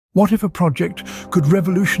What if a project could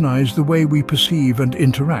revolutionize the way we perceive and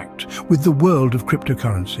interact with the world of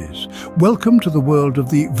cryptocurrencies? Welcome to the world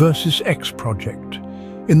of the VersusX project.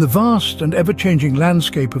 In the vast and ever-changing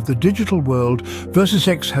landscape of the digital world,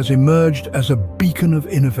 VersusX has emerged as a beacon of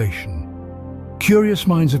innovation. Curious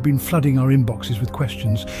minds have been flooding our inboxes with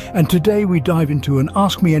questions, and today we dive into an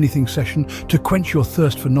Ask Me Anything session to quench your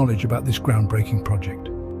thirst for knowledge about this groundbreaking project.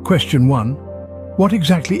 Question 1. What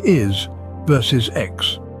exactly is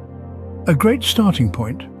VersusX? A great starting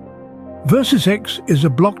point. VersusX is a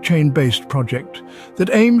blockchain-based project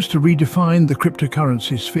that aims to redefine the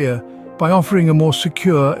cryptocurrency sphere by offering a more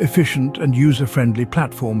secure, efficient and user-friendly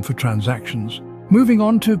platform for transactions. Moving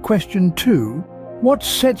on to question 2, what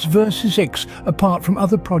sets VersusX apart from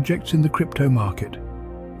other projects in the crypto market?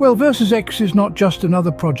 Well, VersusX is not just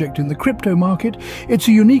another project in the crypto market, it's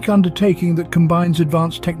a unique undertaking that combines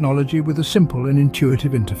advanced technology with a simple and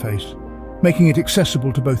intuitive interface, making it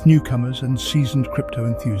accessible to both newcomers and seasoned crypto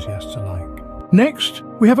enthusiasts alike. Next,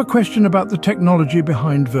 we have a question about the technology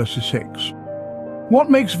behind VersusX. What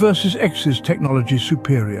makes VersusX's technology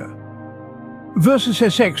superior?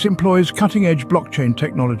 VersusX employs cutting-edge blockchain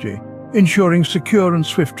technology, ensuring secure and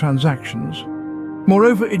swift transactions.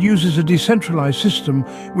 Moreover, it uses a decentralized system,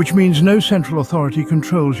 which means no central authority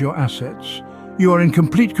controls your assets. You are in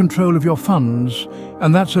complete control of your funds,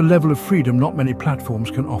 and that's a level of freedom not many platforms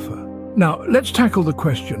can offer. Now, let's tackle the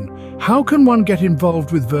question, how can one get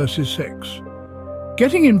involved with VersusX?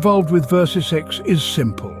 Getting involved with VersusX is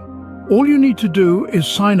simple. All you need to do is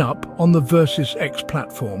sign up on the VersusX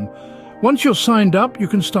platform. Once you're signed up, you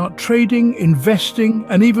can start trading, investing,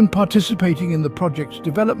 and even participating in the project's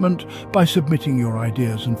development by submitting your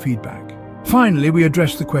ideas and feedback. Finally, we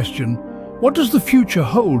address the question, what does the future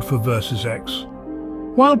hold for VersusX?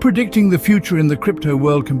 While predicting the future in the crypto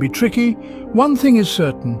world can be tricky, one thing is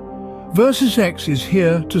certain. VersusX is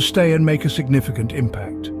here to stay and make a significant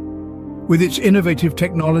impact. With its innovative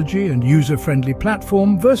technology and user-friendly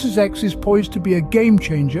platform, VersusX is poised to be a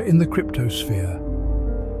game-changer in the crypto sphere.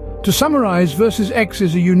 To summarize, VersusX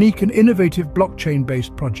is a unique and innovative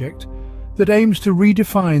blockchain-based project that aims to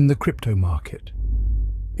redefine the crypto market.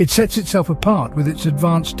 It sets itself apart with its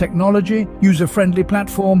advanced technology, user-friendly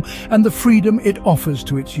platform, and the freedom it offers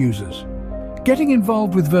to its users. Getting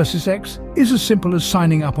involved with VersusX is as simple as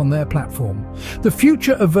signing up on their platform. The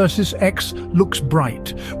future of VersusX looks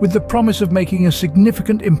bright, with the promise of making a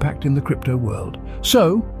significant impact in the crypto world.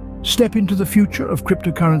 So, step into the future of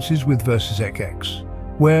cryptocurrencies with VersusX,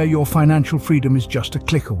 where your financial freedom is just a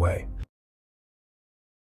click away.